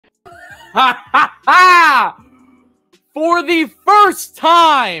ha ha ha! For the first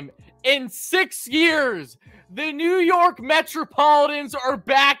time in 6 years, the New York Metropolitans are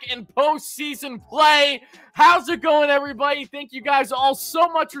back in postseason play. How's it going, everybody? Thank you guys all so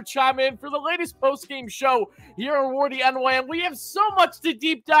much for chiming in for the latest postgame show here on WardyNYM. We have so much to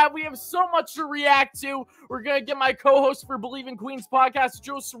deep dive. We have so much to react to. We're going to get my co-host for Bleav in Queens podcast,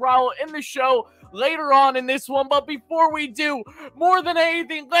 Joe Sorrello, in the show later on in this one. But before we do, more than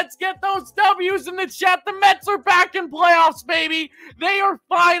anything, let's get those W's in the chat. The Mets are back in playoffs, baby. They are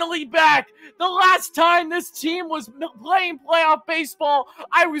finally back. The last time this team was playing playoff baseball,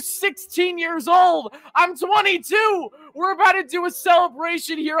 I was 16 years old. I'm 22. We're about to do a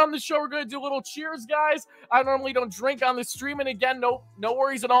celebration here on the show. We're going to do a little cheers, guys. I normally don't drink on the stream, and again, no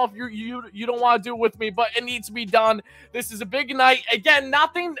worries at all if you don't want to do it with me, but it needs to be done. This is a big night. Again,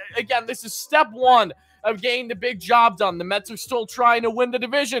 this is step one of getting the big job done. The Mets are still trying to win the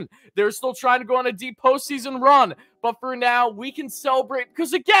division. They're still trying to go on a deep postseason run. But for now, we can celebrate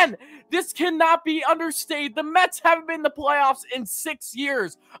because, again, this cannot be understated. The Mets haven't been in the playoffs in 6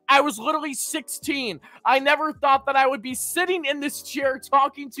 years. I was literally 16. I never thought that I would be sitting in this chair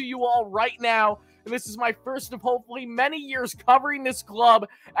talking to you all right now. And this is my first of hopefully many years covering this club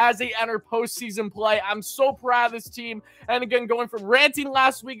as they enter postseason play. I'm so proud of this team. And again, going from ranting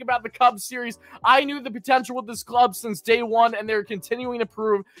last week about the Cubs series, I knew the potential with this club since day one, and they're continuing to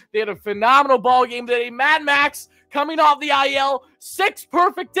prove. They had a phenomenal ball game today. Mad Max coming off the IL, 6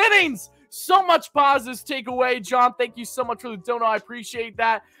 perfect innings. So much positives take away. John, thank you so much for the dono. I appreciate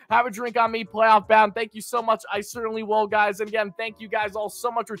that. Have a drink on me, playoff bound. Thank you so much. I certainly will, guys. And again, thank you guys all so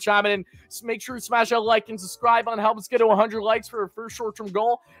much for chiming in. Just make sure to smash that like and subscribe on. Help us get to 100 likes for our first short-term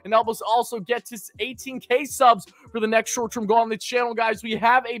goal, and help us also get to 18K subs for the next short-term goal on the channel, guys. We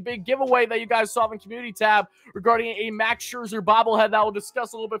have a big giveaway that you guys saw in the community tab regarding a Max Scherzer bobblehead that we'll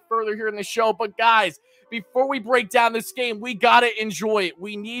discuss a little bit further here in the show. But guys, before we break down this game, we got to enjoy it.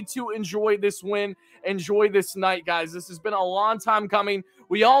 We need to enjoy this win, enjoy this night, guys. This has been a long time coming.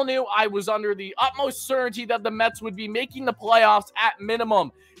 We all knew I was under the utmost certainty that the Mets would be making the playoffs at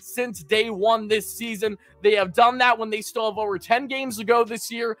minimum since day one this season. They have done that when they still have over 10 games to go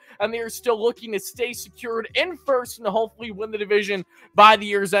this year, and they are still looking to stay secured in first and hopefully win the division by the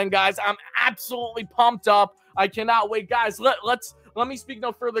year's end, guys. I'm absolutely pumped up. I cannot wait, guys. Let me speak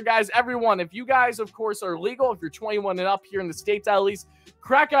no further, guys. Everyone, if you guys, of course, are legal, if you're 21 and up here in the States at least,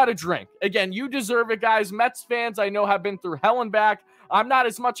 crack out a drink. Again, you deserve it, guys. Mets fans, I know, have been through hell and back. I'm not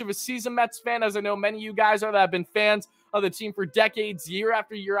as much of a seasoned Mets fan as I know many of you guys are that have been fans of the team for decades, year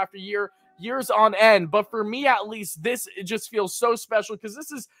after year after year, years on end. But for me, at least, it just feels so special because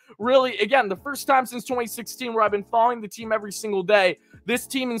this is really, again, the first time since 2016 where I've been following the team every single day. This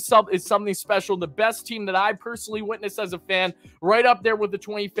team is something special. The best team that I personally witnessed as a fan, right up there with the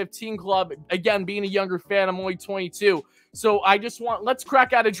 2015 club. Again, being a younger fan, I'm only 22. So I just let's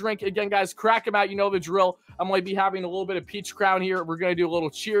crack out a drink. Again, guys, crack them out. You know the drill. I'm going to be having a little bit of peach crown here. We're going to do a little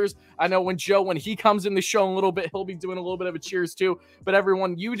cheers. I know when he comes in the show in a little bit, he'll be doing a little bit of a cheers too. But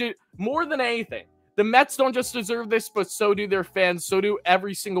everyone, you did more than anything. The Mets don't just deserve this, but so do their fans. So do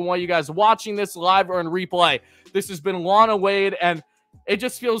every single one of you guys watching this live or in replay. This has been long awaited, and it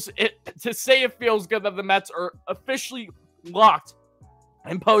just feels it feels good that the Mets are officially locked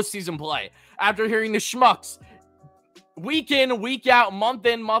in postseason play. After hearing the schmucks week in, week out, month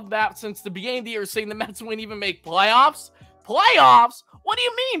in, month out since the beginning of the year saying the Mets wouldn't even make playoffs. Playoffs? What do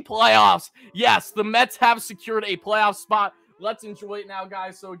you mean playoffs? Yes, the Mets have secured a playoff spot. Let's enjoy it now,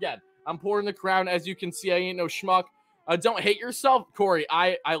 guys. So again, I'm pouring the crown. As you can see, I ain't no schmuck. Don't hate yourself. Corey,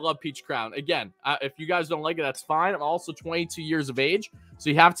 I love peach crown. Again, if you guys don't like it, that's fine. I'm also 22 years of age, so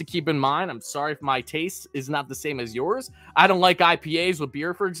you have to keep in mind, I'm sorry if my taste is not the same as yours. I don't like IPAs with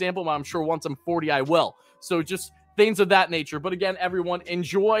beer, for example, but I'm sure once I'm 40, I will. So just things of that nature. But again, everyone,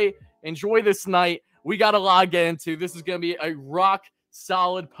 enjoy this night. We got a lot to get into. This is going to be a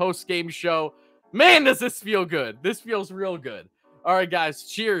rock-solid post-game show. Man, does this feel good. This feels real good. All right, guys,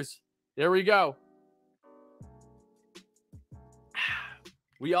 cheers. There we go.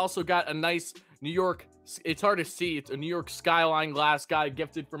 We also got a nice New York, it's hard to see, it's a New York skyline glass guy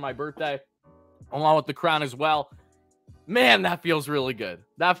gifted for my birthday, along with the crown as well. Man, that feels really good.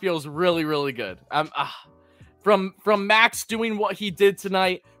 That feels really, really good. From Max doing what he did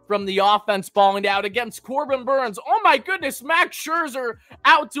tonight, from the offense balling out against Corbin Burns. Oh my goodness, Max Scherzer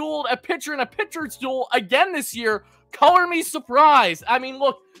outdueled a pitcher in a pitcher's duel again this year. Color me surprised. I mean,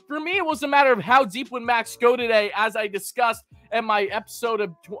 look, for me, it was a matter of how deep would Max go today, as I discussed in my episode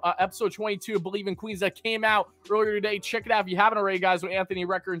 22 of Bleav in Queens that came out earlier today. Check it out if you haven't already, guys, with Anthony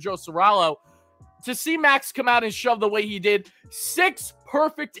Recker and Joe Sorrello. to see Max come out and shove the way he did, 6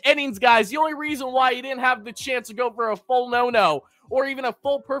 perfect innings, guys. The only reason why he didn't have the chance to go for a full no-no or even a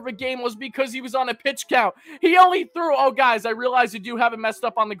full perfect game was because he was on a pitch count. He only threw, oh guys, I realize you do have it messed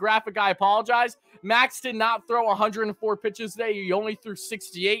up on the graphic. I apologize. Max did not throw 104 pitches today. He only threw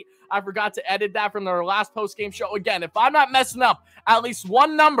 68. I forgot to edit that from their last post-game show. Again, if I'm not messing up at least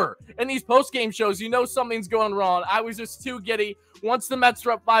one number in these post-game shows, you know something's going wrong. I was just too giddy. Once the Mets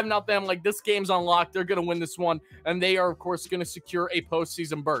are up 5-0, I'm like, this game's unlocked. They're going to win this one, and they are, of course, going to secure a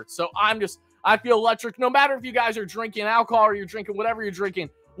postseason berth. So I feel electric. No matter if you guys are drinking alcohol or you're drinking whatever you're drinking,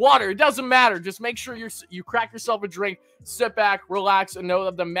 water, it doesn't matter. Just make sure you crack yourself a drink, sit back, relax, and know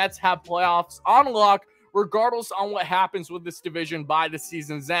that the Mets have playoffs on lock, regardless on what happens with this division by the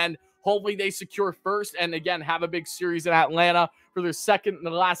season's end. Hopefully they secure first and, again, have a big series in Atlanta for their second and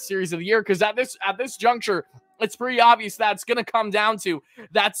the last series of the year, because at this juncture, it's pretty obvious that it's going to come down to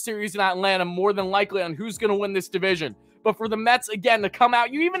that series in Atlanta more than likely on who's going to win this division. But for the Mets, again, to come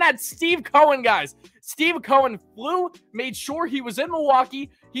out, you even had Steve Cohen, guys. Steve Cohen flew, made sure he was in Milwaukee.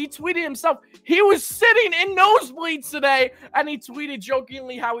 He tweeted himself, he was sitting in nosebleeds today, and he tweeted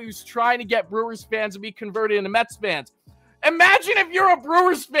jokingly how he was trying to get Brewers fans to be converted into Mets fans. Imagine if you're a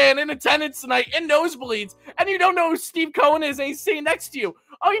Brewers fan in attendance tonight in nosebleeds, and you don't know who Steve Cohen is, and he's sitting next to you.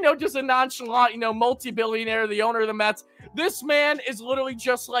 Oh, just a nonchalant, multi-billionaire, the owner of the Mets. This man is literally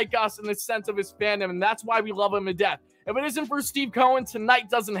just like us in the sense of his fandom, and that's why we love him to death. If it isn't for Steve Cohen, tonight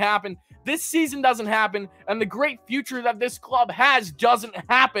doesn't happen. This season doesn't happen, and the great future that this club has doesn't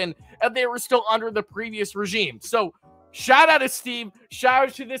happen if they were still under the previous regime. So, shout out to Steve. Shout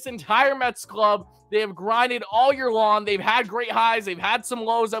out to this entire Mets club. They have grinded all year long. They've had great highs. They've had some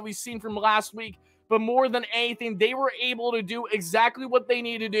lows that we've seen from last week. But more than anything, they were able to do exactly what they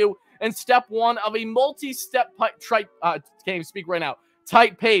need to do in step one of a multi-step can't even speak right now,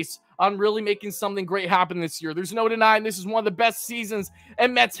 tight pace on really making something great happen this year. There's no denying this is one of the best seasons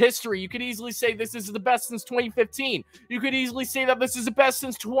in Mets history. You could easily say this is the best since 2015. You could easily say that this is the best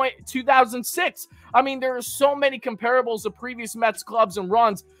since 2006. I mean, there are so many comparables of previous Mets clubs and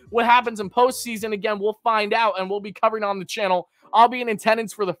runs. What happens in postseason, again, we'll find out, and we'll be covering on the channel. I'll be in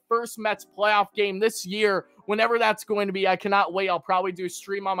attendance for the first Mets playoff game this year, whenever that's going to be. I cannot wait. I'll probably do a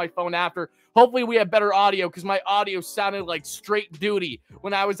stream on my phone after. Hopefully we have better audio, because my audio sounded like straight duty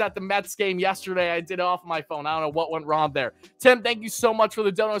when I was at the Mets game yesterday. I did it off my phone. I don't know what went wrong there. Tim, thank you so much for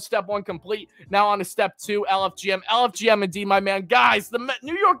the dono. Step 1 complete. Now on to step 2, LFGM. LFGM indeed, my man. Guys, the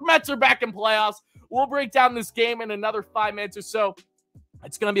New York Mets are back in playoffs. We'll break down this game in another 5 minutes or so.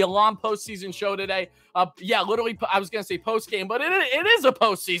 It's going to be a long postseason show today. Yeah, literally, I was going to say postgame, but it is a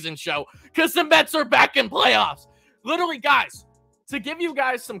postseason show because the Mets are back in playoffs. Literally, guys, to give you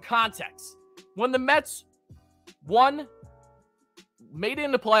guys some context, when the Mets made it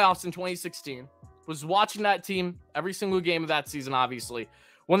into playoffs in 2016, was watching that team every single game of that season, obviously.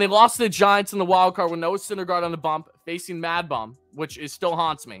 When they lost to the Giants in the wild card with Noah Syndergaard on the bump, facing Mad Bum, which still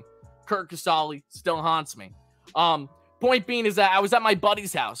haunts me. Kurt Casale still haunts me. Point being is that I was at my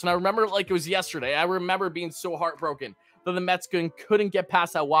buddy's house, and I remember it like it was yesterday. I remember being so heartbroken that the Mets couldn't get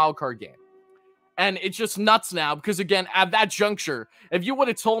past that wild card game. And it's just nuts now because, again, at that juncture, if you would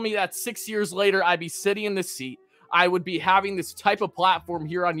have told me that 6 years later I'd be sitting in this seat, I would be having this type of platform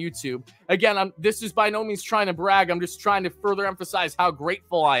here on YouTube. Again, this is by no means trying to brag. I'm just trying to further emphasize how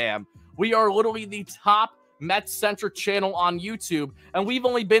grateful I am. We are literally the top Mets-centric channel on YouTube, and we've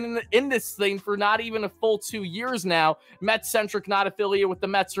only been in this thing for not even a full 2 years now. Mets-centric, not affiliated with the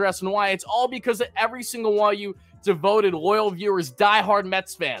Mets or SNY. It's all because of every single one of you devoted, loyal viewers, diehard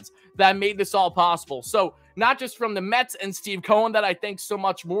Mets fans that made this all possible. So, not just from the Mets and Steve Cohen that I thank so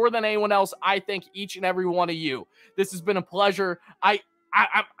much more than anyone else, I thank each and every one of you. This has been a pleasure. I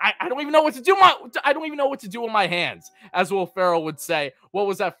don't even know what to do. I don't even know what to do with my hands, as Will Ferrell would say. What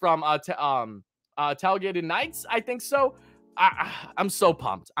was that from? Tailgated Nights, I think so. I'm so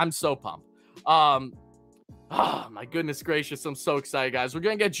pumped. I'm so pumped. Oh, my goodness gracious. I'm so excited, guys. We're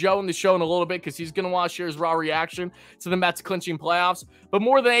going to get Joe in the show in a little bit because he's going to want to share his raw reaction to the Mets clinching playoffs. But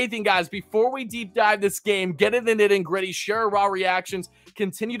more than anything, guys, before we deep dive this game, get in the nitty-gritty, share raw reactions,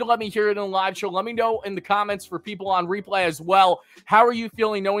 continue to let me hear it in a live show. Let me know in the comments for people on replay as well. How are you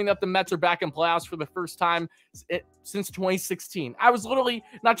feeling knowing that the Mets are back in playoffs for the first time since 2016? I was literally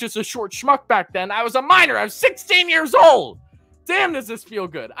not just a short schmuck back then. I was a minor. I was 16 years old. Damn, does this feel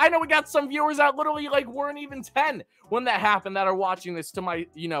good. I know we got some viewers that literally weren't even 10 when that happened that are watching this, to my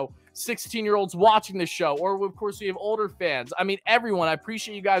 16-year-olds watching this show. Or of course we have older fans. I mean, everyone. I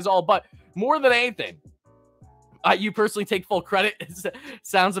appreciate you guys all, but more than anything, you personally take full credit.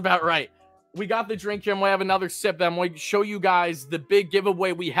 Sounds about right. we got the drink here, and we have another sip. Then we'll show you guys the big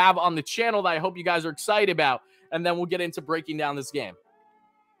giveaway we have on the channel that I hope you guys are excited about. And then we'll get into breaking down this game.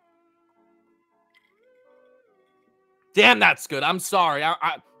 Damn, that's good. I'm sorry.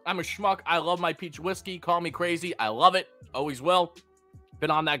 I'm a schmuck. I love my peach whiskey. Call me crazy. I love it. Always will.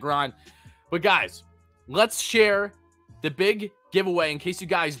 Been on that grind. But guys, let's share the big giveaway. In case you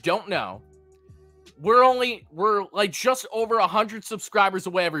guys don't know, we're like just over 100 subscribers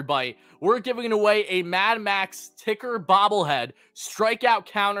away, everybody. We're giving away a Mad Max ticker bobblehead, strikeout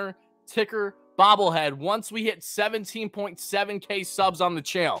counter ticker bobblehead once we hit 17.7K subs on the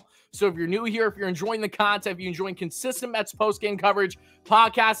channel. So if you're new here, if you're enjoying the content, if you're enjoying consistent Mets post-game coverage,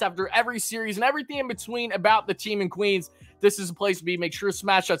 podcasts after every series, and everything in between about the team in Queens, this is a place to be. Make sure to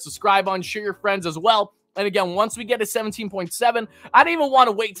smash that subscribe button, share your friends as well. And again, once we get to 17.7, I don't even want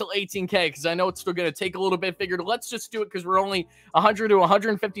to wait till 18K because I know it's still going to take a little bit. Figured let's just do it because we're only 100 to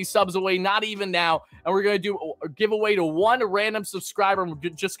 150 subs away, not even now. And we're going to do a giveaway to one random subscriber. We're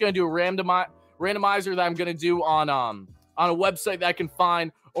just going to do a randomizer that I'm going to do on a website that I can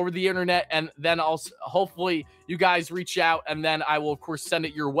find over the internet, and then also hopefully you guys reach out, and then I will of course send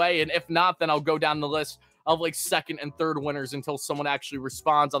it your way. And if not, then I'll go down the list of like second and third winners until someone actually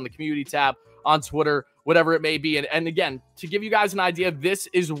responds on the community tab on Twitter, whatever it may be. And again, to give you guys an idea, this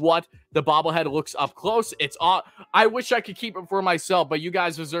is what the bobblehead looks up close. It's all, I wish I could keep it for myself, but you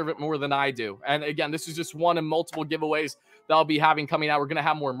guys deserve it more than I do. And again, this is just one of multiple giveaways that I'll be having coming out. We're going to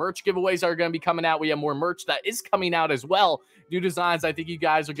have more merch giveaways that are going to be coming out. We have more merch that is coming out as well. New designs I think you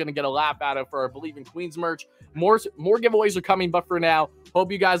guys are going to get a laugh out of for our Bleav in Queens merch. More giveaways are coming, but for now,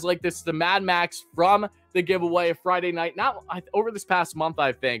 hope you guys like this. The Mad Max from the giveaway Friday night, not over this past month,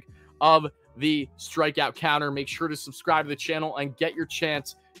 I think, of the strikeout counter. Make sure to subscribe to the channel and get your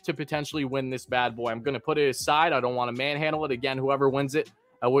chance to potentially win this bad boy. I'm going to put it aside. I don't want to manhandle it. Again, whoever wins it,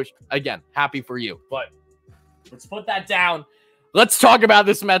 I wish, again, happy for you. But let's put that down. Let's talk about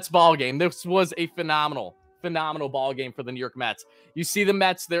this Mets ball game. This was a phenomenal ball game for the New York Mets. You see the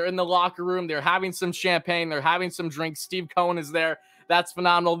Mets, they're in the locker room. They're having some champagne. They're having some drinks. Steve Cohen is there. That's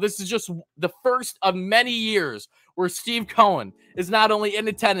phenomenal. This is just the first of many years where Steve Cohen is not only in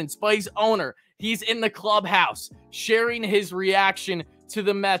attendance, but he's owner. He's in the clubhouse sharing his reaction to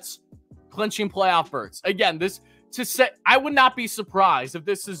the Mets clinching playoff berths. Again, I would not be surprised if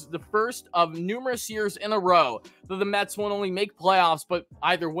this is the first of numerous years in a row that the Mets won't only make playoffs, but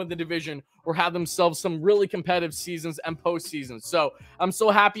either win the division or have themselves some really competitive seasons and postseasons. So I'm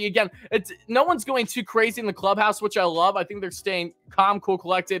so happy. Again, no one's going too crazy in the clubhouse, which I love. I think they're staying calm, cool,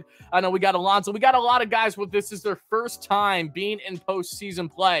 collected. I know we got Alonso. We got a lot of guys where this is their first time being in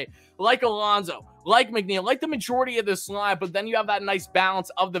postseason play, like Alonso, like McNeil, like the majority of this line. But then you have that nice balance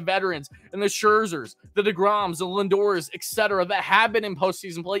of the veterans and the Scherzers, the DeGroms, the Lindors, etc., that have been in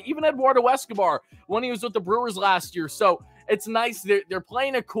postseason play. Even Eduardo Escobar when he was with the Brewers last year. So it's nice. They're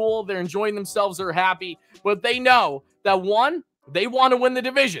playing it cool. They're enjoying themselves. They're happy. But they know that, one, they want to win the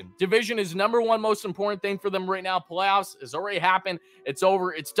division. Division is number one most important thing for them right now. Playoffs has already happened. It's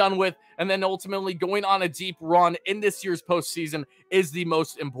over. It's done with. And then ultimately going on a deep run in this year's postseason is the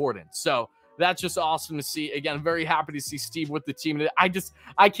most important. So that's just awesome to see. Again, very happy to see Steve with the team. I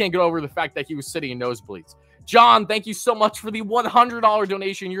can't get over the fact that he was sitting in nosebleeds. John, thank you so much for the $100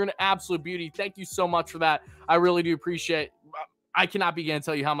 donation. You're an absolute beauty. Thank you so much for that. I really do appreciate it. I cannot begin to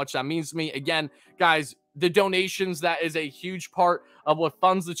tell you how much that means to me. Again, guys, the donations, that is a huge part of what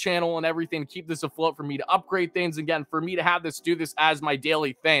funds the channel and everything, keep this afloat for me to upgrade things. Again, for me to do this as my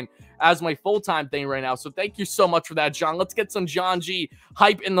daily thing, as my full-time thing right now. So thank you so much for that, John. Let's get some John G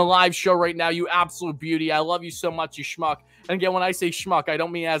hype in the live show right now. You absolute beauty. I love you so much, you schmuck. And again, when I say schmuck, I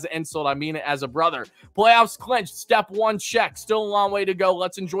don't mean it as an insult. I mean it as a brother. Playoffs clinched. Step one check. Still a long way to go.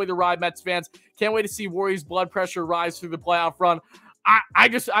 Let's enjoy the ride, Mets fans. Can't wait to see Warriors' blood pressure rise through the playoff run. I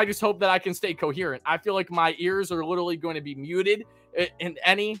just hope that I can stay coherent. I feel like my ears are literally going to be muted in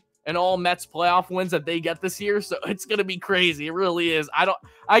any and all Mets playoff wins that they get this year. So it's going to be crazy. It really is.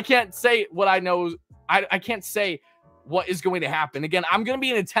 I can't say what I know. I can't say what is going to happen. Again, I'm going to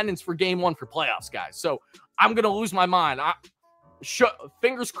be in attendance for game one for playoffs, guys. So I'm going to lose my mind.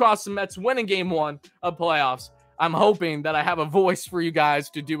 Fingers crossed the Mets win in game one of playoffs. I'm hoping that I have a voice for you guys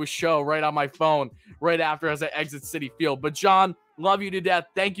to do a show right on my phone right after as I exit Citi Field. But John, love you to death.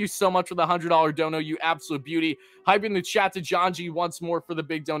 Thank you so much for the $100 dono. You absolute beauty. Hyping the chat to John G once more for the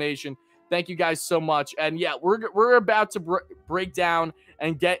big donation. Thank you guys so much. And yeah, we're about to break down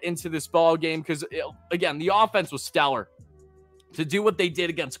and get into this ball game because, again, the offense was stellar. To do what they did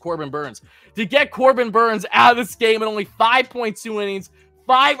against Corbin Burns. To get Corbin Burns out of this game in only 5.2 innings,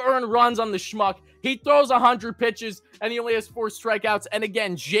 5 earned runs on the schmuck. He throws 100 pitches, and he only has 4 strikeouts. And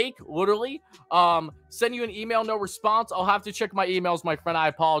again, Jake, literally, send you an email, no response. I'll have to check my emails, my friend. I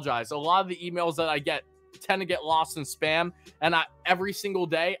apologize. A lot of the emails that I get tend to get lost in spam, and every single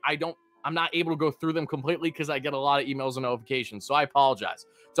day, I'm not able to go through them completely because I get a lot of emails and notifications. So I apologize.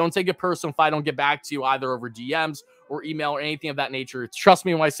 Don't take it personal if I don't get back to you either over DMs or email or anything of that nature. Trust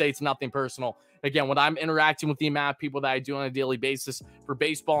me when I say it's nothing personal. Again, when I'm interacting with the amount of people that I do on a daily basis for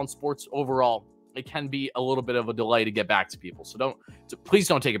baseball and sports overall, it can be a little bit of a delay to get back to people. So please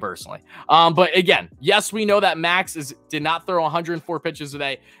don't take it personally. But again, yes, we know that Max did not throw 104 pitches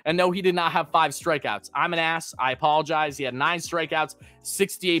today. And no, he did not have 5 strikeouts. I'm an ass. I apologize. He had 9 strikeouts,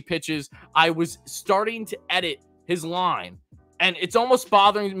 68 pitches. I was starting to edit his line, and it's almost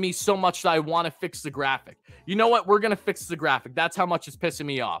bothering me so much that I want to fix the graphic. You know what? We're going to fix the graphic. That's how much it's pissing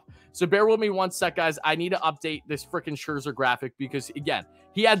me off. So bear with me one sec, guys. I need to update this freaking Scherzer graphic because, again,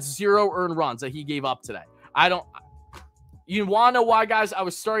 he had 0 earned runs that he gave up today. You want to know why, guys? I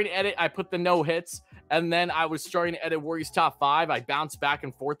was starting to edit. I put the no hits, and then I was starting to edit Wardy's top 5. I bounced back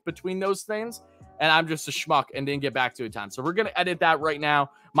and forth between those things, and I'm just a schmuck and didn't get back to it in time. So we're going to edit that right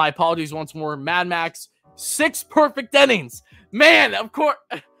now. My apologies once more. Mad Max, 6 perfect innings. Man, of course,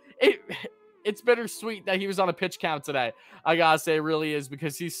 it's bittersweet that he was on a pitch count today. I gotta say, it really is,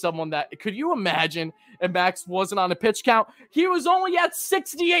 because he's someone that, could you imagine if Max wasn't on a pitch count? He was only at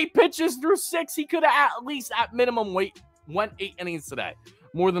 68 pitches through 6. He could have at least, at minimum, went 8 innings today,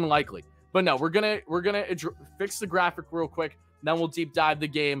 more than likely. But no, we're gonna fix the graphic real quick. Then we'll deep dive the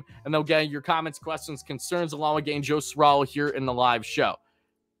game, and then get your comments, questions, concerns, along with getting Joe Sorrell here in the live show.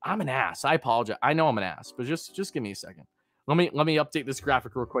 I'm an ass. I apologize. I know I'm an ass, but just give me a second. Let me update this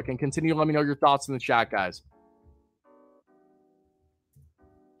graphic real quick and continue. Let me know your thoughts in the chat, guys.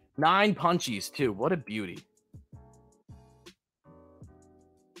 9 punchies, too. What a beauty.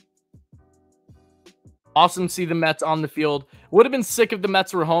 Awesome to see the Mets on the field. Would have been sick if the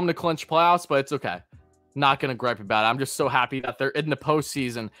Mets were home to clinch playoffs, but it's okay. Not going to gripe about it. I'm just so happy that they're in the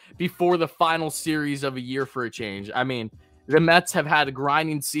postseason before the final series of a year for a change. I mean, the Mets have had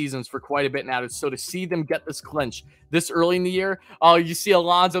grinding seasons for quite a bit now. So to see them get this clinch this early in the year, oh, you see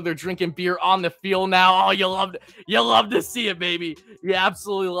Alonso, they're drinking beer on the field now. Oh, you love to see it, baby. You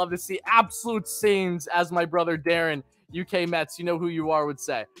absolutely love to see absolute scenes, as my brother Darren, UK Mets, you know who you are, would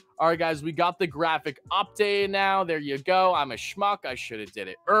say. All right, guys, we got the graphic updated now. There you go. I'm a schmuck. I should have did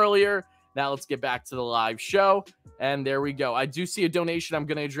it earlier. Now let's get back to the live show. And there we go. I do see a donation. I'm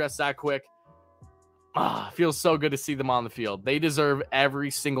going to address that quick. Feels so good to see them on the field. They deserve every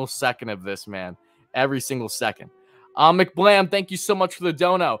single second of this, man. Every single second. McBlam, thank you so much for the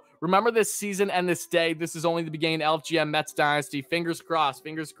dono. Remember this season and this day. This is only the beginning. LFGM Mets Dynasty. Fingers crossed.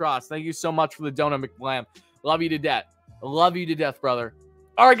 Fingers crossed. Thank you so much for the dono, McBlam. Love you to death. Love you to death, brother.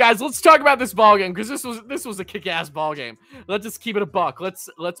 All right, guys, let's talk about this ball game, because this was a kick-ass ball game. Let's just keep it a buck.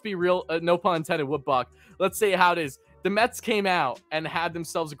 Let's be real. No pun intended. What buck? Let's say how it is. The Mets came out and had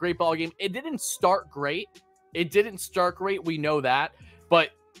themselves a great ball game. It didn't start great. We know that. But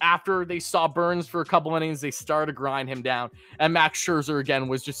after they saw Burns for a couple innings, they started to grind him down. And Max Scherzer, again,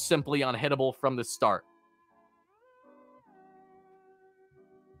 was just simply unhittable from the start.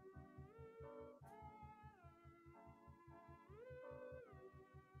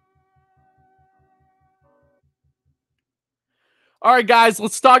 All right, guys,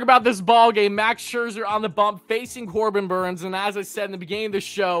 let's talk about this ball game. Max Scherzer on the bump facing Corbin Burns. And as I said in the beginning of the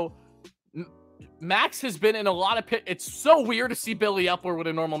show, Max has been in a lot of pit. It's so weird to see Billy Epler with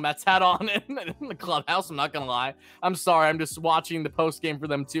a normal Mets hat on in the clubhouse. I'm not going to lie. I'm sorry. I'm just watching the post game for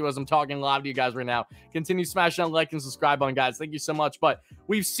them, too, as I'm talking live to you guys right now. Continue smashing that like and subscribe button, guys. Thank you so much. But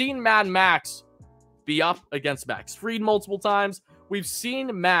we've seen Mad Max be up against Max Fried multiple times. We've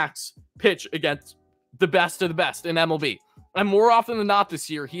seen Max pitch against the best of the best in MLB. And more often than not this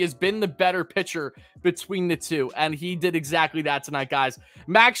year, he has been the better pitcher between the two. And he did exactly that tonight, guys.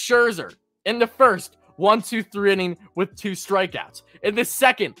 Max Scherzer in the first 1-2-3 inning with 2 strikeouts. In the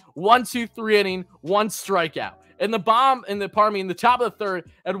second 1-2-3 inning, 1 strikeout. In the top of the third,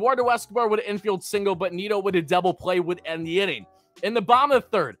 Eduardo Escobar with an infield single, but Nito with a double play would end the inning. In the bottom of the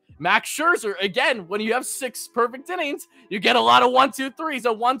third, Max Scherzer, again, when you have 6 perfect innings, you get a lot of 1-2-3s.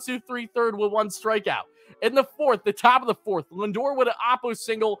 A 1-2-3 third with 1 strikeout. In the fourth, the top of the fourth, Lindor with an oppo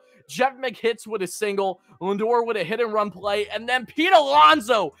single, Jeff McHits with a single, Lindor with a hit-and-run play, and then Pete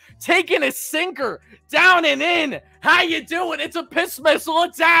Alonso taking a sinker down and in. How you doing? It's a piss missile.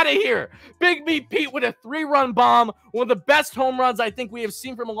 It's out of here. Big B Pete with a 3-run bomb, one of the best home runs I think we have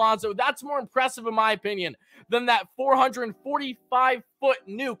seen from Alonso. That's more impressive, in my opinion, than that 445-foot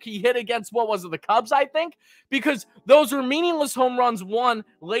nuke he hit against, what was it, the Cubs, I think? Because those were meaningless home runs won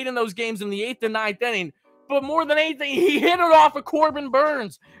late in those games in the 8th and 9th inning. But more than anything, he hit it off of Corbin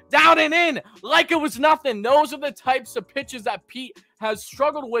Burns, down and in, like it was nothing. Those are the types of pitches that Pete has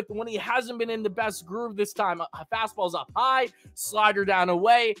struggled with when he hasn't been in the best groove this time. Fastball's up high, slider down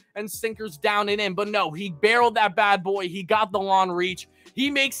away, and sinkers down and in. But no, he barreled that bad boy. He got the long reach.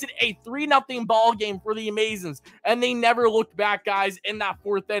 He makes it a 3-0 ball game for the Amazons, and they never looked back, guys, in that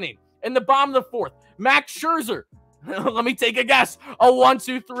 4th inning. In the bottom of the 4th, Max Scherzer, let me take a guess, a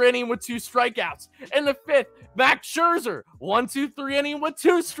 1-2-3 inning with 2 strikeouts. In the 5th, Max Scherzer, 1-2-3 inning with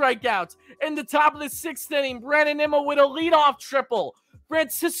 2 strikeouts. In the top of the 6th inning, Brandon Nimmo with a leadoff triple.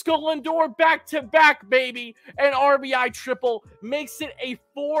 Francisco Lindor back-to-back, baby. An RBI triple makes it a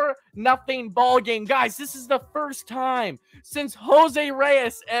 4-0 ball game. Guys, this is the first time since Jose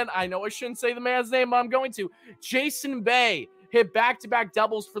Reyes, and I know I shouldn't say the man's name, but I'm going to, Jason Bay hit back-to-back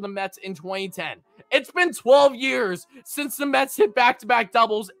doubles for the Mets in 2010. It's been 12 years since the Mets hit back-to-back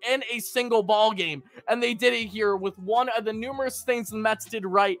doubles in a single ball game, and they did it here with one of the numerous things the Mets did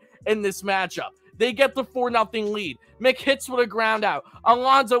right in this matchup. They get the 4-0 lead. McHits with a ground out.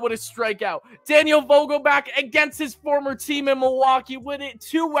 Alonso with a strikeout. Daniel Vogelbach against his former team in Milwaukee with it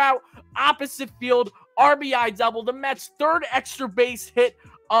 2-out, opposite field, RBI double. The Mets' 3rd extra base hit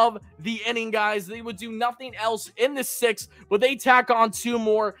of the inning, guys. They would do nothing else in the 6th, but they tack on 2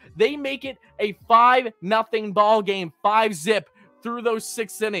 more. They make it a 5-0 ball game, 5-zip through those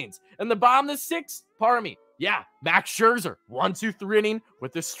 6 innings. And the bottom of the 6th, pardon me, yeah, Max Scherzer, 1-2-3 inning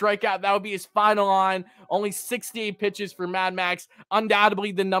with the strikeout. That would be his final line. Only 68 pitches for Mad Max.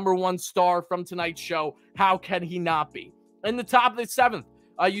 Undoubtedly the #1 star from tonight's show. How can he not be? In the top of the 7th,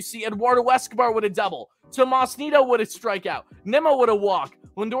 you see Eduardo Escobar with a double. Tomas Nido with a strikeout. Nimmo with a walk.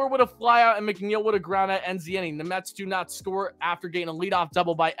 Lindor with a flyout, and McNeil with a ground out ends the inning. The Mets do not score after getting a leadoff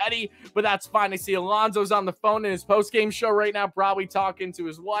double by Eddie, but that's fine. I see Alonso's on the phone in his postgame show right now, probably talking to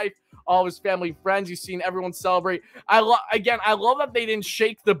his wife, all of his family, friends. You've seen everyone celebrate. I love that they didn't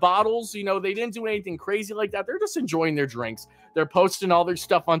shake the bottles. You know, they didn't do anything crazy like that. They're just enjoying their drinks. They're posting all their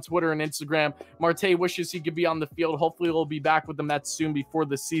stuff on Twitter and Instagram. Marte wishes he could be on the field. Hopefully he'll be back with the Mets soon before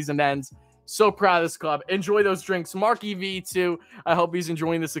the season ends. So proud of this club. Enjoy those drinks. Mark EV, too. I hope he's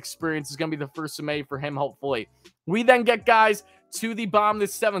enjoying this experience. It's going to be the 1st of May for him, hopefully. We then get, guys, to the bottom of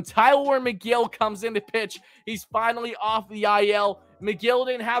the 7th. Tyler McGill comes in to pitch. He's finally off the IL. McGill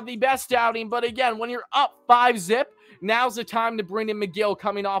didn't have the best outing, but again, when you're up 5-zip, now's the time to bring in McGill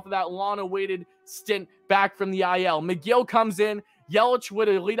coming off of that long-awaited stint back from the IL. McGill comes in. Yelich with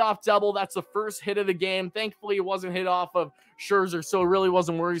a leadoff double. That's the 1st hit of the game. Thankfully, it wasn't hit off of Scherzer, so it really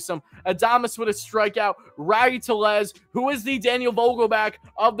wasn't worrisome. Adames with a strikeout. Rowdy Tellez, who is the Daniel Vogelbach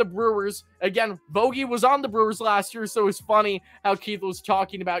of the Brewers. Again, Vogie was on the Brewers last year, so it's funny how Keith was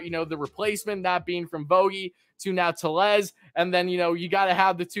talking about, you know, the replacement, that being from Vogie to now Tellez. And then, you know, you got to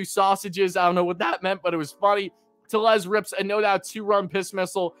have the 2 sausages. I don't know what that meant, but it was funny. Tellez rips a no-doubt 2-run piss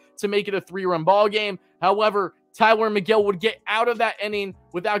missile to make it a 3-run ball game. However, Tyler McGill would get out of that inning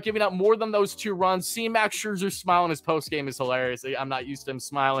without giving up more than those 2 runs. Seeing Max Scherzer smile in his postgame is hilarious. I'm not used to him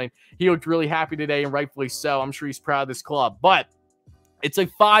smiling. He looked really happy today, and rightfully so. I'm sure he's proud of this club. But it's a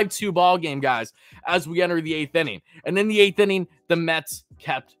 5-2 ball game, guys, as we enter the 8th inning. And in the 8th inning, the Mets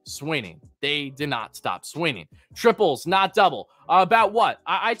kept swinging. They did not stop swinging. Triples, not double. About what?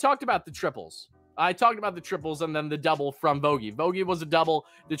 I talked about the triples. I talked about the triples and then the double from Vogie. Vogie was a double.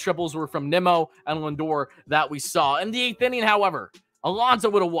 The triples were from Nimmo and Lindor that we saw. In the 8th inning, however, Alonso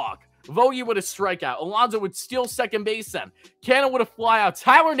with a walk. Vogie with a strikeout. Alonso would steal second base then. Cannon with a flyout.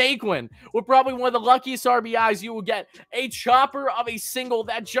 Tyler Naquin with probably one of the luckiest RBIs you will get. A chopper of a single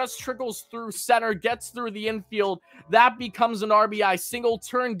that just trickles through center, gets through the infield. That becomes an RBI single,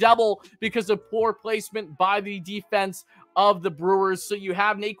 turn double because of poor placement by the defense of the Brewers. So you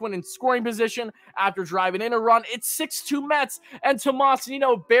have Naquin in scoring position after driving in a run. It's 6-2 Mets, and Tomas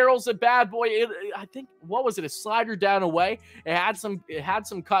Nido barrels a bad boy. I think, what was it, a slider down away? It had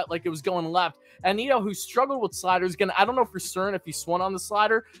some cut like it was going left. And Nido, who struggled with sliders, again, I don't know for certain if he swung on the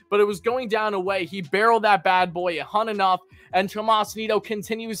slider, but it was going down away. He barreled that bad boy, it hung enough, and Tomas Nido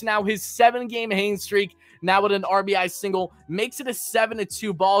continues now his 7-game hitting streak, now with an RBI single, makes it a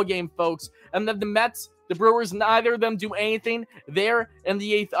 7-2 ball game, folks. And then the Mets, the Brewers, neither of them do anything there in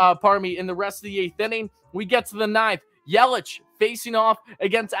the 8th, in the rest of the 8th inning. We get to the 9th. Yelich facing off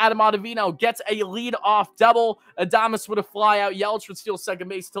against Adam Ottavino, gets a lead-off double. Adames with a flyout. Yelich would steal second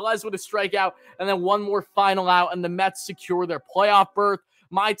base. Tellez with a strikeout, and then one more final out, and the Mets secure their playoff berth.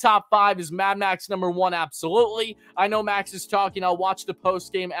 My top 5 is Mad Max #1, absolutely. I know Max is talking. I'll watch the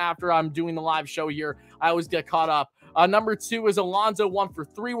post game after I'm doing the live show here. I always get caught up. Number 2 is Alonso, 1 for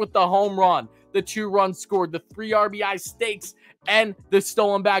 3 with the home run, the 2 runs scored, the 3 RBI stakes, and the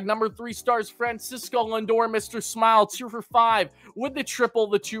stolen bag. Number 3 stars Francisco Lindor, Mr. Smile, 2 for 5 with the triple,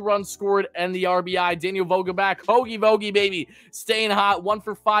 the 2 runs scored, and the RBI. Daniel Vogelbach, Hoagie baby, staying hot, 1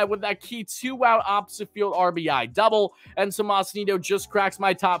 for 5 with that key 2-out opposite field RBI double. And Tomas Nido just cracks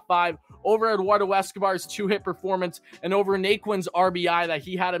my top 5 over Eduardo Escobar's 2-hit performance and over Naquin's RBI that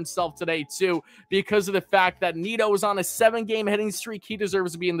he had himself today too, because of the fact that Nido was on a 7-game hitting streak. He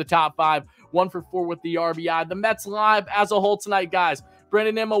deserves to be in the top 5, 1 for 4 with the RBI. The Mets live as a whole tonight, guys.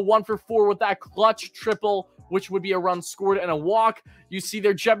 Brandon Nimmo, 1 for 4 with that clutch triple, which would be a run scored and a walk. You see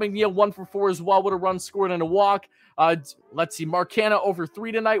there, Jed McNeil, 1 for 4 as well with a run scored and a walk. Let's see, Marcana over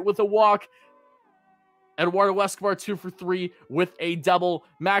 3 tonight with a walk. Eduardo Escobar, 2 for 3 with a double.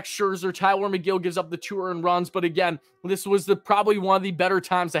 Max Scherzer, Tyler McGill gives up the 2 earned runs. But again, this was probably one of the better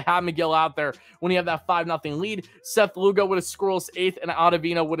times to have McGill out there when you have that 5-0 lead. Seth Lugo with a scoreless 8th and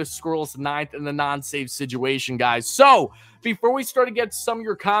Ottavino with a scoreless 9th in the non-save situation, guys. So before we start to get some of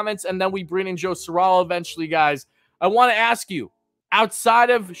your comments and then we bring in Joe Serralo eventually, guys, I want to ask you,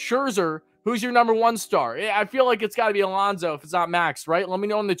 outside of Scherzer, who's your number 1 star? I feel like it's got to be Alonso if it's not Max, right? Let me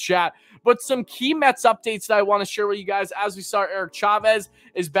know in the chat. But some key Mets updates that I want to share with you guys. As we saw, Eric Chavez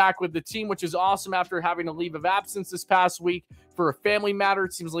is back with the team, which is awesome after having a leave of absence this past week for a family matter.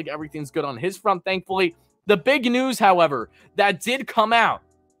 It seems like everything's good on his front, thankfully. The big news, however, that did come out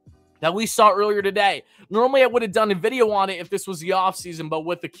that we saw earlier today. Normally, I would have done a video on it if this was the offseason, but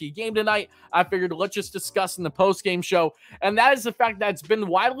with the key game tonight, I figured let's just discuss in the post-game show. And that is the fact that it's been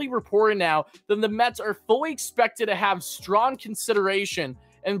widely reported now that the Mets are fully expected to have strong consideration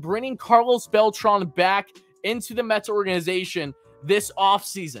in bringing Carlos Beltran back into the Mets organization this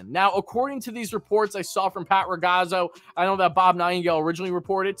offseason. Now, according to these reports I saw from Pat Ragazzo, I know that Bob Nightingale originally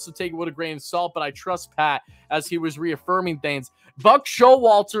reported, so take it with a grain of salt, but I trust Pat as he was reaffirming things. Buck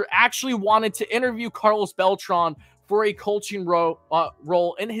Showalter actually wanted to interview Carlos Beltran for a coaching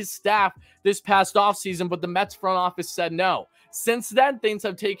role in his staff this past offseason, but the Mets front office said no. Since then, things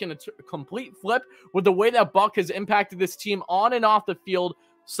have taken a complete flip with the way that Buck has impacted this team on and off the field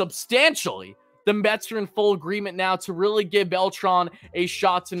substantially. The Mets are in full agreement now to really give Beltran a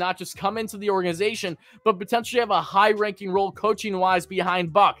shot to not just come into the organization, but potentially have a high-ranking role coaching-wise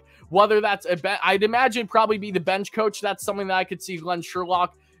behind Buck. Whether that's I'd imagine probably be the bench coach. That's something that I could see Glenn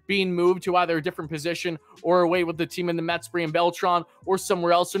Sherlock being moved to either a different position or away with the team in the Mets, bringing Beltran or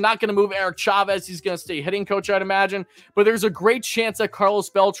somewhere else. They're not going to move Eric Chavez. He's going to stay hitting coach, I'd imagine. But there's a great chance that Carlos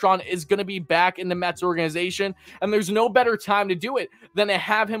Beltran is going to be back in the Mets organization, and there's no better time to do it than to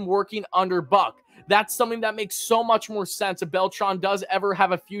have him working under Buck. That's something that makes so much more sense if Beltran does ever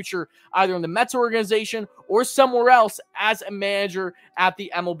have a future either in the Mets organization or somewhere else as a manager at the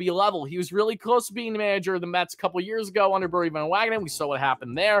MLB level. He was really close to being the manager of the Mets a couple years ago under Bernie Van Wagenen. We saw what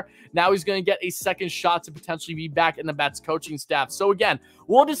happened there. Now he's going to get a second shot to potentially be back in the Mets coaching staff. So again,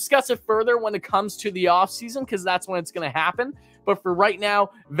 we'll discuss it further when it comes to the offseason because that's when it's going to happen. But for right now,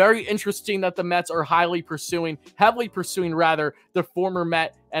 very interesting that the Mets are heavily pursuing the former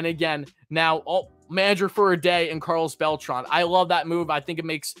Met. And again, now manager for a day and Carlos Beltran. I love that move. I think it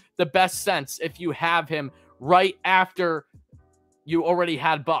makes the best sense if you have him right after you already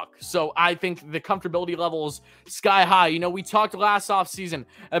had Buck. So I think the comfortability level is sky high. You know, we talked last offseason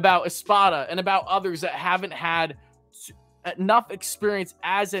about Espada and about others that haven't had enough experience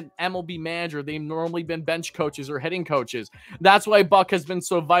as an MLB manager. They've normally been bench coaches or hitting coaches. That's why Buck has been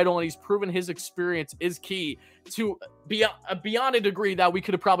so vital, and he's proven his experience is key to beyond a degree that we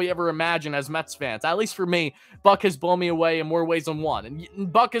could have probably ever imagined as Mets fans. At least for me, Buck has blown me away in more ways than one.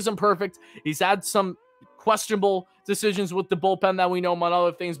 And Buck isn't perfect. He's had some questionable decisions with the bullpen that we know among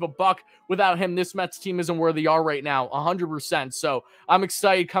other things, but Buck, without him, this Mets team isn't where they are right now, 100%. So I'm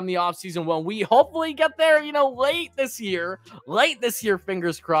excited come the offseason when we hopefully get there, you know, late this year,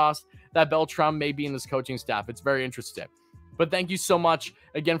 fingers crossed, that Beltran may be in this coaching staff. It's very interesting. But thank you so much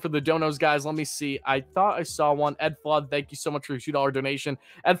again for the donos, guys. Let me see. I thought I saw one. Ed Flood, thank you so much for your $2 donation.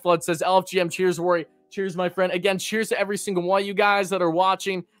 Ed Flood says, LFGM, cheers, Rory. Cheers, my friend. Again, cheers to every single one of you guys that are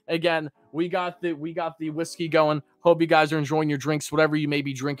watching. Again, we got the whiskey going. Hope you guys are enjoying your drinks, whatever you may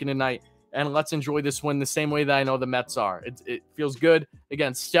be drinking tonight. And let's enjoy this win the same way that I know the Mets are. It feels good.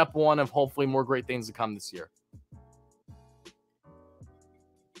 Again, step one of hopefully more great things to come this year.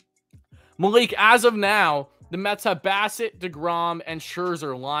 Malik, as of now, the Mets have Bassett, DeGrom, and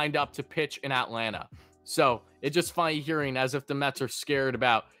Scherzer lined up to pitch in Atlanta. So it's just funny hearing as if the Mets are scared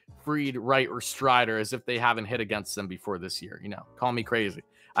about Fried, Wright, or Strider, as if they haven't hit against them before this year. You know, call me crazy.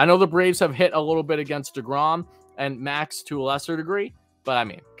 I know the Braves have hit a little bit against DeGrom and Max to a lesser degree, but I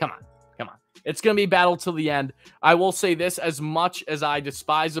mean, come on. It's going to be battle till the end. I will say this, as much as I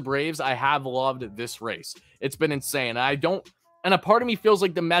despise the Braves, I have loved this race. It's been insane. And a part of me feels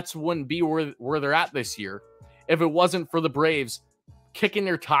like the Mets wouldn't be where they're at this year if it wasn't for the Braves kicking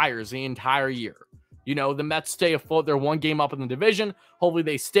their tires the entire year. You know, the Mets stay afloat. They're one game up in the division. Hopefully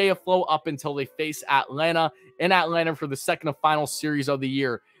they stay afloat up until they face Atlanta in Atlanta for the second and final series of the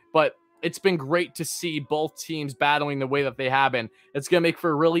year. But it's been great to see both teams battling the way that they have been. It's going to make for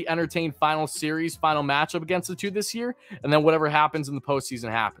a really entertaining final series, final matchup against the two this year. And then whatever happens in the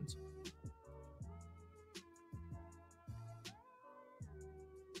postseason happens.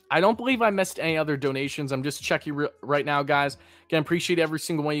 I don't believe I missed any other donations. I'm just checking right now, guys. Again, appreciate every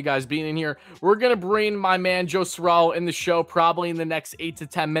single one of you guys being in here. We're going to bring my man Joe Sorrell in the show probably in the next 8 to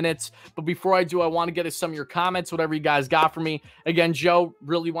 10 minutes. But before I do, I want to get to some of your comments, whatever you guys got for me. Again, Joe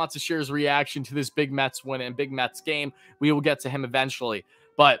really wants to share his reaction to this big Mets win and big Mets game. We will get to him eventually.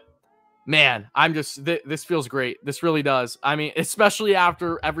 But man, this feels great. This really does. I mean, especially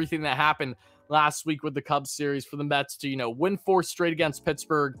after everything that happened last week with the Cubs series, for the Mets to, you know, win 4 straight against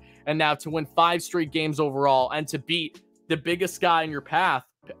Pittsburgh and now to win 5 straight games overall and to beat the biggest guy in your path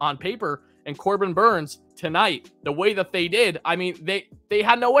on paper and Corbin Burns tonight the way that they did. I mean, they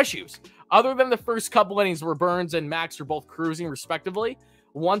had no issues other than the first couple innings where Burns and Max were both cruising respectively.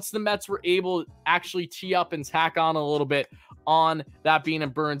 Once the Mets were able to actually tee up and tack on a little bit on that being in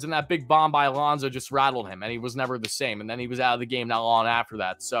Burns, and that big bomb by Alonso just rattled him and he was never the same. And then he was out of the game not long after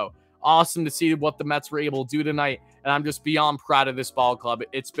that. So awesome to see what the Mets were able to do tonight, and I'm just beyond proud of this ball club.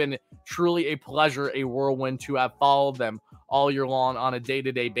 It's been truly a pleasure, a whirlwind to have followed them all year long on a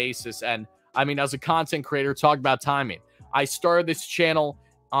day-to-day basis. And I mean, as a content creator, talk about timing. I started this channel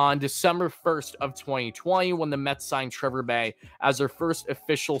on December 1st of 2020 when the Mets signed Trevor May as their first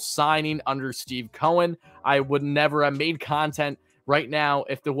official signing under Steve Cohen. I would never have made content right now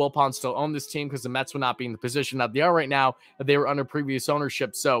if the Wilpons still owned this team, because the Mets would not be in the position that they are right now that they were under previous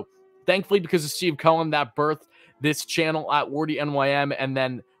ownership. So thankfully, because of Steve Cohen, that birthed this channel at WardyNYM, and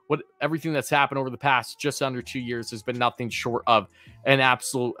then everything that's happened over the past just under 2 years has been nothing short of an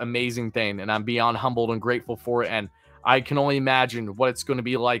absolute amazing thing, and I'm beyond humbled and grateful for it. And I can only imagine what it's going to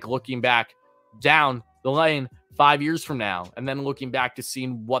be like looking back down the lane 5 years from now, and then looking back to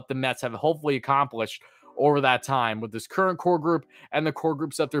seeing what the Mets have hopefully accomplished over that time with this current core group and the core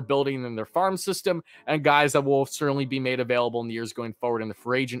groups that they're building in their farm system, and guys that will certainly be made available in the years going forward in the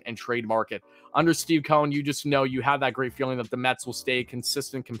free agent and trade market. Under Steve Cohen, you just know you have that great feeling that the Mets will stay a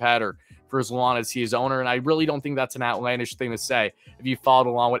consistent competitor for as long as he is owner. And I really don't think that's an outlandish thing to say if you followed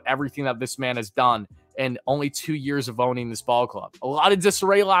along with everything that this man has done in only 2 years of owning this ball club. A lot of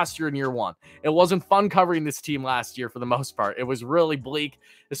disarray last year in year one. It wasn't fun covering this team last year for the most part. It was really bleak,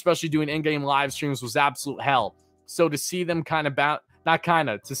 especially doing in-game live streams was absolute hell. So to see them to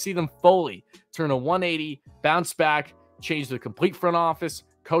see them fully turn a 180, bounce back, change the complete front office,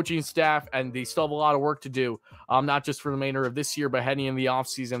 coaching staff, and they still have a lot of work to do, not just for the remainder of this year, but heading in the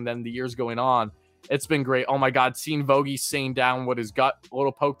offseason, then the years going on. It's been great. Oh my God, seeing Vogie sitting down with his gut a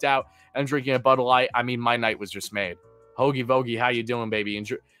little poked out and drinking a Bud Light. I mean, my night was just made. Hoagie Vogie, how you doing, baby?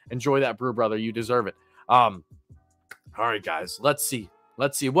 Enjoy that brew, brother. You deserve it. All right, guys. Let's see.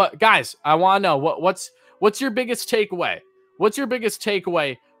 What, guys? I want to know what's your biggest takeaway? What's your biggest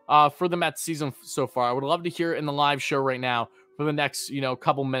takeaway for the Mets season so far? I would love to hear it in the live show right now for the next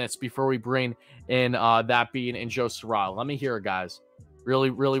couple minutes before we bring in that being in Joe Sorrell. Let me hear it, guys.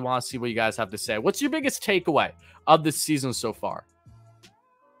 Really, really want to see what you guys have to say. What's your biggest takeaway of this season so far?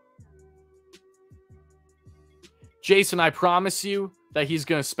 Jason, I promise you that he's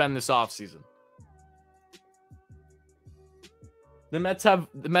going to spend this offseason. The Mets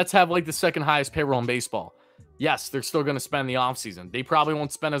have like the second highest payroll in baseball. Yes, they're still going to spend the offseason. They probably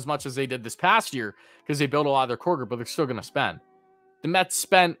won't spend as much as they did this past year because they built a lot of their core group, but they're still going to spend. The Mets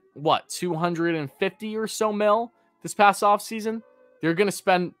spent, what, 250 or so mil this past offseason? They're going to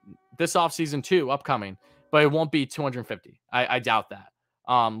spend this offseason too, upcoming, but it won't be 250. I doubt that.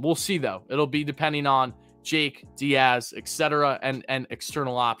 We'll see, though. It'll be depending on Jake, Diaz, etc., and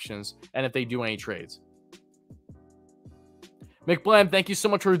external options, and if they do any trades. McBlam, thank you so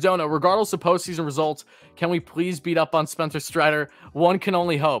much for donut. Regardless of postseason results, can we please beat up on Spencer Strider? One can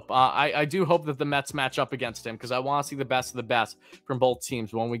only hope. I do hope that the Mets match up against him because I want to see the best of the best from both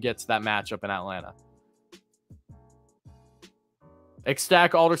teams when we get to that matchup in Atlanta.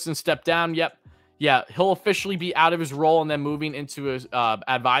 Ecstatic Alderson stepped down. Yep. Yeah, he'll officially be out of his role and then moving into his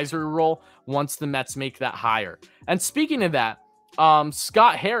advisory role once the Mets make that hire. And speaking of that,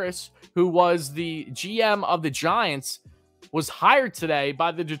 Scott Harris, who was the GM of the Giants, was hired today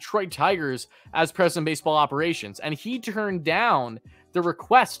by the Detroit Tigers as president of baseball operations. And he turned down the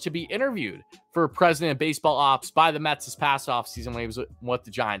request to be interviewed for president of baseball ops by the Mets this past offseason when he was with the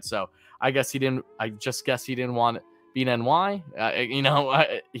Giants. So I just guess he didn't want to be an NY.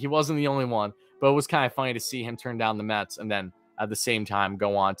 He wasn't the only one, but it was kind of funny to see him turn down the Mets and then at the same time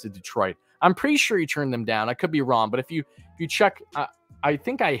go on to Detroit. I'm pretty sure he turned them down. I could be wrong, but if you check, I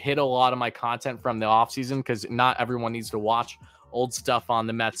think I hid a lot of my content from the offseason because not everyone needs to watch old stuff on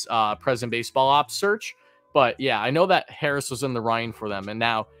the Mets president baseball ops search. But yeah, I know that Harris was in the running for them, and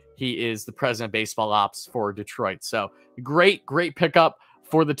now he is the president of baseball ops for Detroit. So great pickup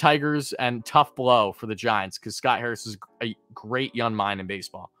for the Tigers and tough blow for the Giants because Scott Harris is a great young mind in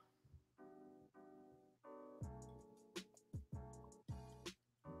baseball.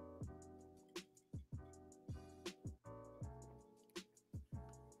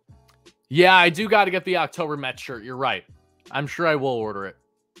 Yeah, I do got to get the October Mets shirt. You're right. I'm sure I will order it.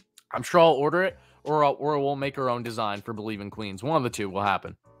 I'm sure I'll order it, or we'll make our own design for Bleav in Queens. One of the two will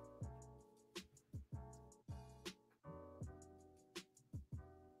happen.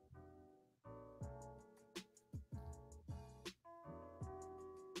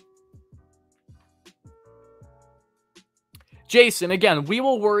 Jason, again, we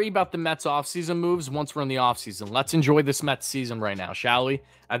will worry about the Mets offseason moves once we're in the offseason. Let's enjoy this Mets season right now, shall we?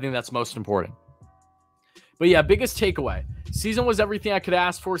 I think that's most important. But yeah, biggest takeaway. Season was everything I could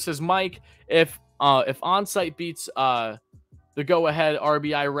ask for, says Mike. If Onsite beats the go-ahead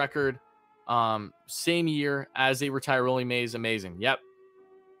RBI record same year as they retire Willie Mays, amazing. Yep.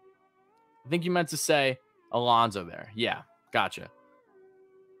 I think you meant to say Alonso there. Yeah, gotcha.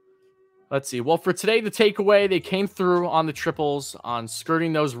 Let's see. Well, for today, the takeaway, they came through on the triples, on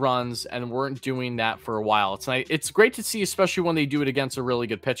skirting those runs, and weren't doing that for a while. It's great to see, especially when they do it against a really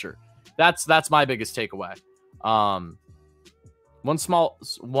good pitcher. That's my biggest takeaway. One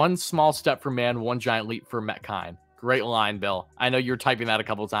small step for man, one giant leap for Metkind. Great line, Bill. I know you're typing that a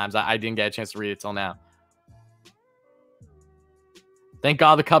couple of times. I didn't get a chance to read it till now. Thank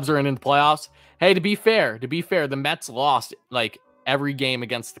God the Cubs are in the playoffs. Hey, to be fair, the Mets lost like every game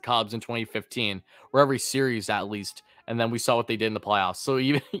against the Cubs in 2015, or every series at least, and then we saw what they did in the playoffs. So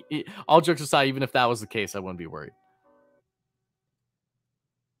even all jokes aside, even if that was the case, I wouldn't be worried.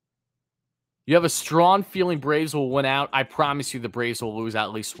 You have a strong feeling Braves will win out. I promise you the Braves will lose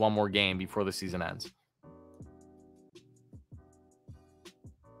at least one more game before the season ends.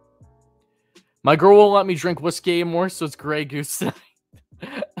 My girl won't let me drink whiskey anymore, so it's Grey Goose.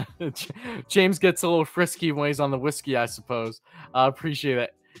 James gets a little frisky when he's on the whiskey, I suppose. Appreciate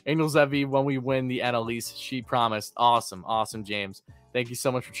it. Angels Evie, when we win the NL East, she promised. Awesome, James. Thank you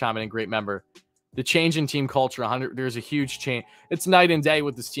so much for chiming in. Great member. The change in team culture, there's a huge change. It's night and day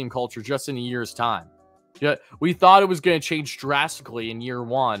with this team culture just in a year's time. Yeah, we thought it was going to change drastically in year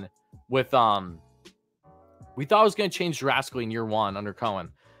one with we thought it was going to change drastically in year one under Cohen,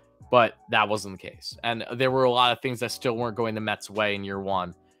 but that wasn't the case. And there were a lot of things that still weren't going the Mets' way in year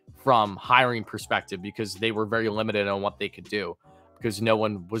one from hiring perspective because they were very limited on what they could do because no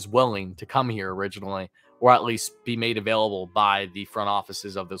one was willing to come here originally or at least be made available by the front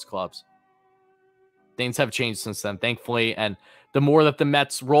offices of those clubs. Things have changed since then, thankfully. And the more that the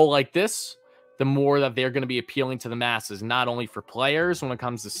Mets roll like this, the more that they're going to be appealing to the masses, not only for players when it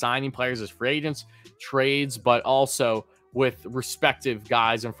comes to signing players as free agents, trades, but also with respective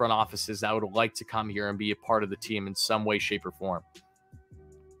guys in front offices that would like to come here and be a part of the team in some way, shape, or form.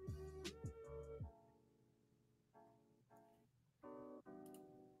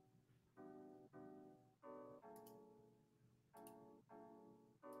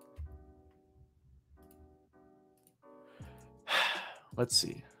 Let's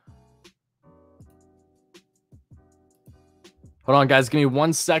see. Hold on, guys. Give me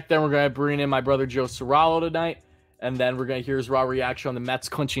 1 sec. Then we're going to bring in my brother Joe Serralo tonight. And then we're going to hear his raw reaction on the Mets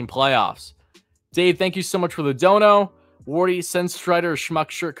clinching playoffs. Dave, thank you so much for the dono. Wardy, send Strider a schmuck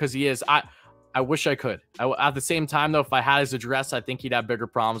shirt because he is. I wish I could. At the same time, though, if I had his address, I think he'd have bigger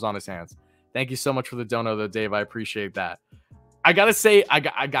problems on his hands. Thank you so much for the dono, though, Dave. I appreciate that. I gotta say,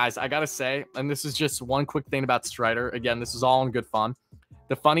 guys, I gotta say, and this is just one quick thing about Strider. Again, this is all in good fun.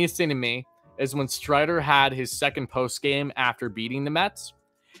 The funniest thing to me is when Strider had his second post game after beating the Mets,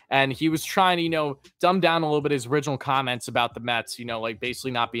 and he was trying to, dumb down a little bit his original comments about the Mets, like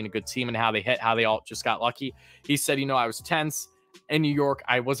basically not being a good team and how they all just got lucky. He said, I was tense in New York.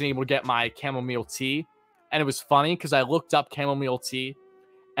 I wasn't able to get my chamomile tea. And it was funny because I looked up chamomile tea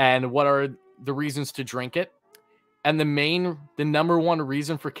and what are the reasons to drink it. And the number one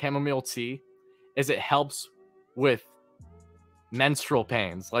reason for chamomile tea is it helps with menstrual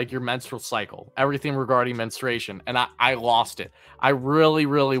pains, like your menstrual cycle, everything regarding menstruation. And I lost it. I really,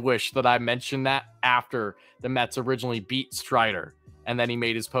 really wish that I mentioned that after the Mets originally beat Strider, and then he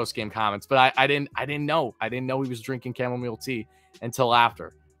made his post-game comments. But I didn't know. I didn't know he was drinking chamomile tea until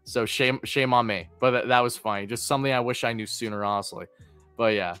after. So shame on me. But that was funny. Just something I wish I knew sooner, honestly.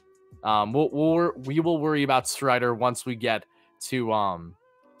 But yeah, we will worry about Strider once we get to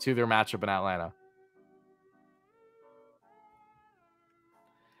their matchup in Atlanta.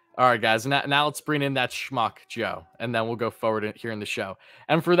 All right, guys. Now let's bring in that schmuck, Joe, and then we'll go forward here in the show.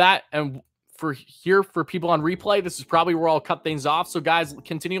 And for that, and for people on replay, this is probably where I'll cut things off. So, guys,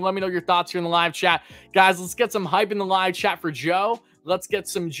 continue to let me know your thoughts here in the live chat. Guys, let's get some hype in the live chat for Joe. Let's get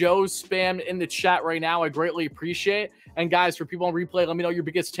some Joe's spammed in the chat right now. I greatly appreciate it. And guys, for people on replay, let me know your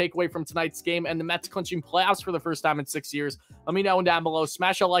biggest takeaway from tonight's game and the Mets clinching playoffs for the first time in 6 years. Let me know down below.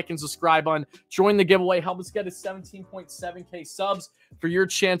 Smash that like and subscribe button. Join the giveaway. Help us get to 17.7K subs for your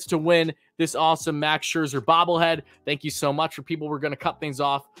chance to win this awesome Max Scherzer bobblehead. Thank you so much. For people, we're going to cut things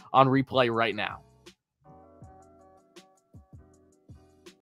off on replay right now.